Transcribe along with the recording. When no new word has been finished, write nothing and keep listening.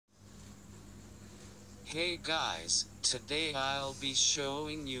Hey guys, today I'll be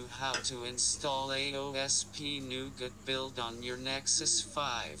showing you how to install AOSP nougat build on your Nexus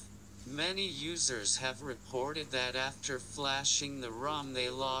 5. Many users have reported that after flashing the ROM they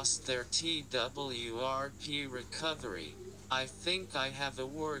lost their TWRP recovery. I think I have a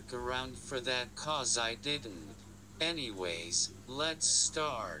workaround for that cause I didn't. Anyways, let's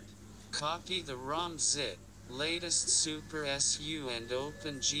start. Copy the ROM zip, latest Super SU and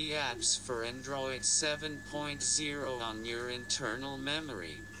open GApps for Android 7.0 on your internal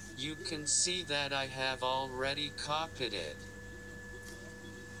memory. You can see that I have already copied it.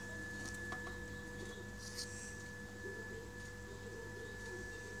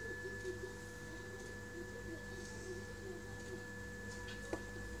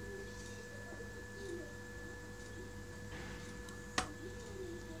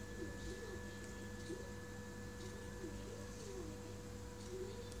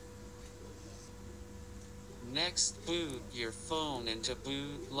 Next, boot your phone into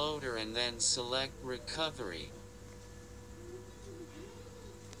bootloader and then select recovery.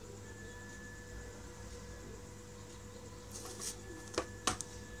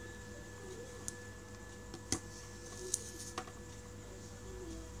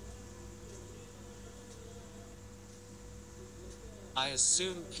 I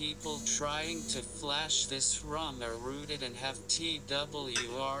assume people trying to flash this ROM are rooted and have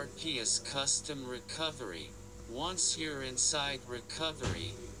TWRP as custom recovery. Once you're inside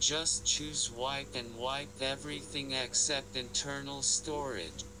recovery, just choose wipe and wipe everything except internal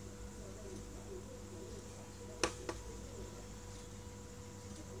storage.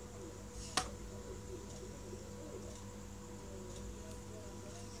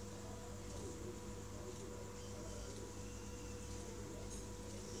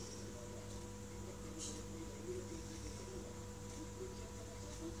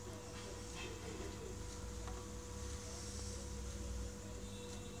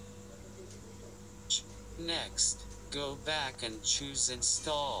 Next, go back and choose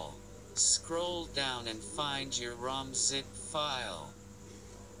install. Scroll down and find your ROM zip file.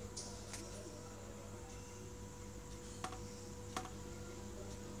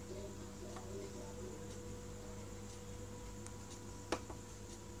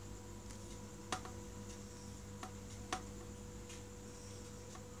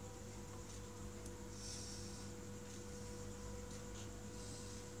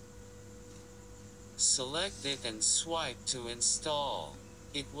 Select it and swipe to install.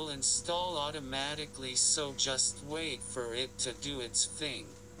 It will install automatically, so just wait for it to do its thing.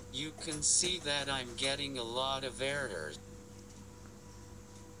 You can see that I'm getting a lot of errors.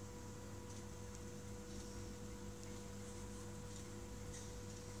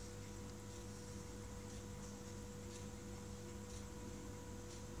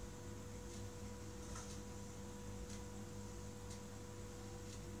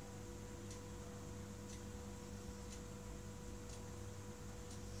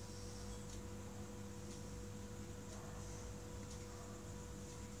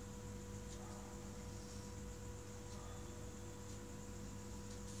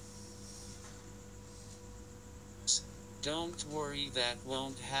 Don't worry, that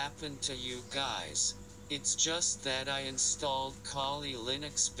won't happen to you guys. It's just that I installed Kali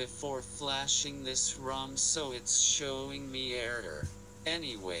Linux before flashing this ROM, so it's showing me error.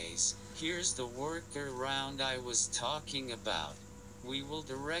 Anyways, here's the workaround I was talking about. We will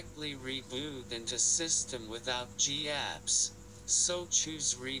directly reboot into system without GApps. So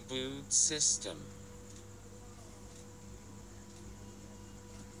choose reboot system.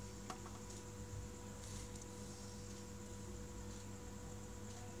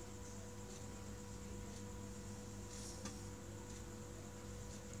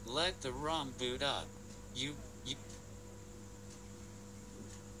 Let the ROM boot up. You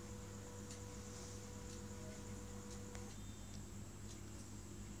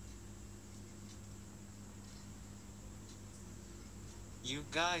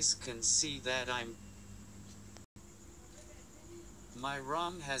guys can see that my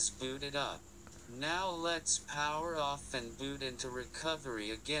ROM has booted up. Now let's power off and boot into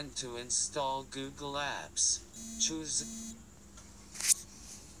recovery again to install Google Apps. Choose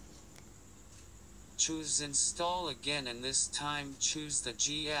install again, and this time choose the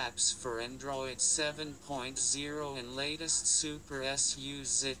GApps for Android 7.0 and latest Super SU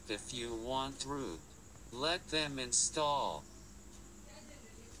zip if you want root. Let them install.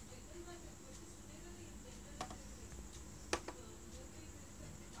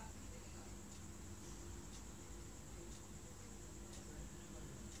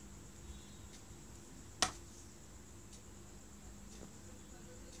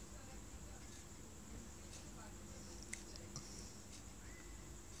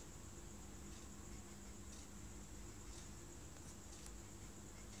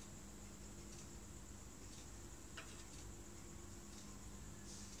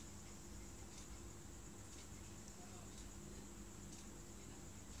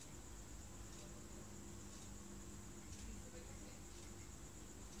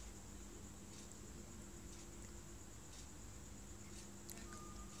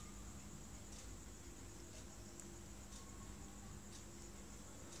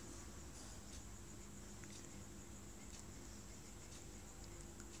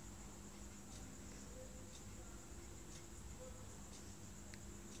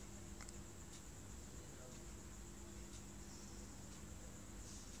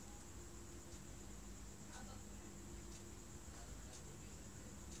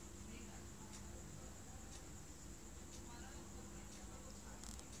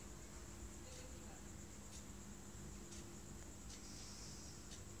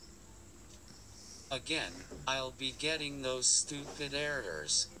 Again, I'll be getting those stupid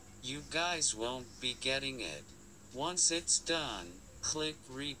errors. You guys won't be getting it. Once it's done, click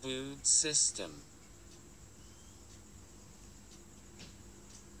Reboot System.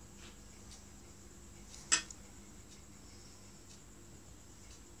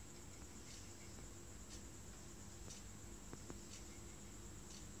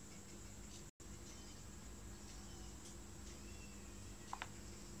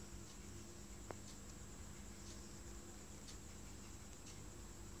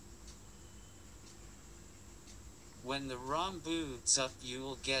 When the ROM boots up,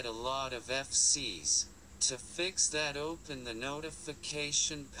 you'll get a lot of FCs. To fix that, open the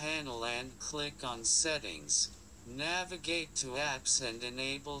notification panel and click on Settings. Navigate to Apps and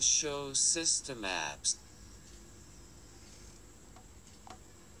enable Show System Apps.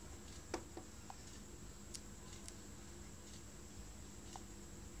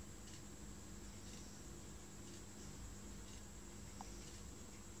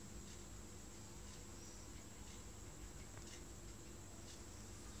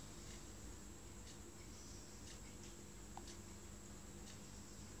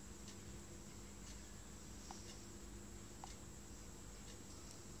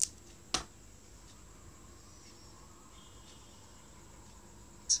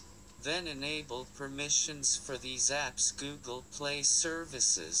 Then enable permissions for these apps: Google Play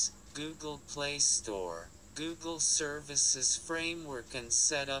Services, Google Play Store, Google Services Framework, and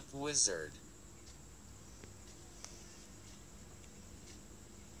Setup Wizard.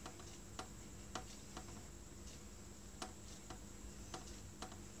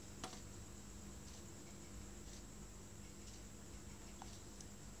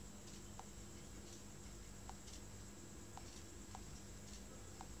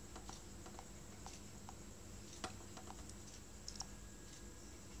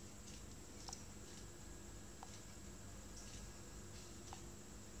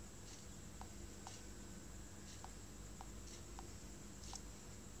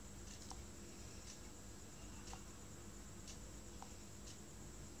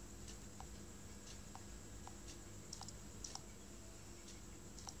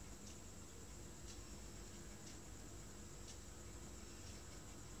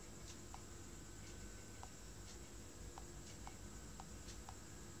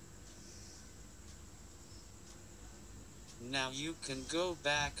 Now you can go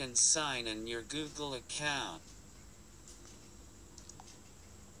back and sign in your Google account.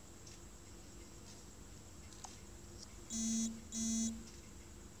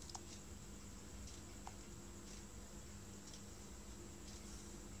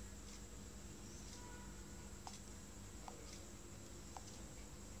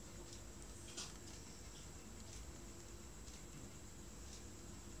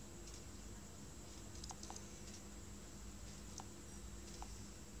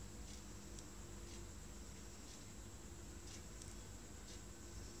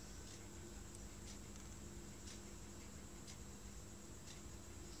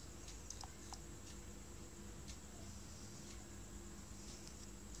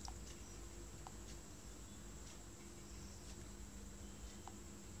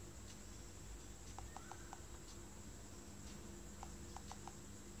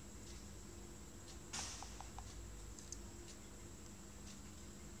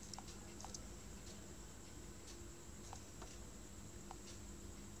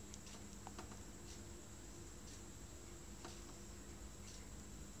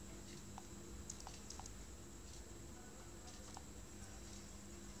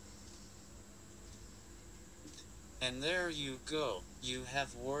 And there you go, you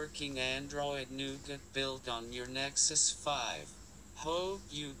have working Android Nougat built on your Nexus 5. Hope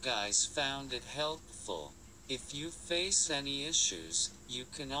you guys found it helpful. If you face any issues, you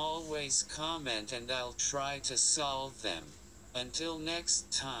can always comment and I'll try to solve them. Until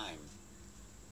next time.